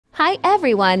Hi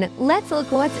everyone, let's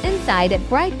look what's inside at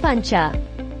Bright Puncha.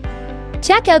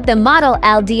 Check out the model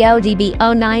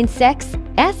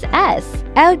LD-ODB-096 SS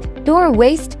Outdoor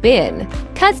Waste Bin,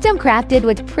 custom crafted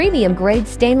with premium grade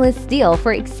stainless steel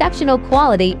for exceptional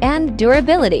quality and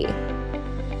durability.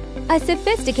 A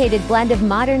sophisticated blend of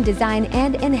modern design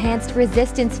and enhanced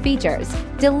resistance features,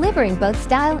 delivering both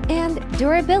style and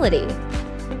durability.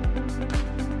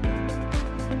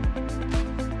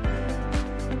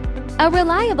 A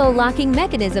reliable locking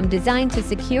mechanism designed to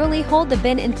securely hold the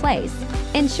bin in place,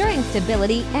 ensuring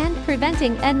stability and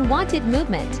preventing unwanted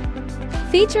movement.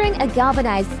 Featuring a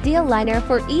galvanized steel liner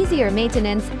for easier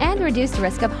maintenance and reduced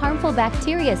risk of harmful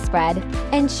bacteria spread,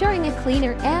 ensuring a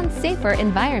cleaner and safer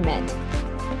environment.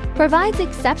 Provides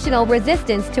exceptional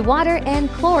resistance to water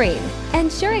and chlorine,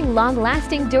 ensuring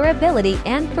long-lasting durability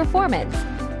and performance.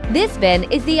 This bin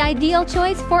is the ideal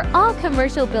choice for all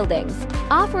commercial buildings,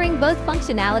 offering both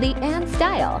functionality and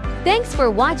style. Thanks for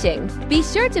watching. Be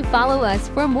sure to follow us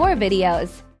for more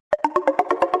videos.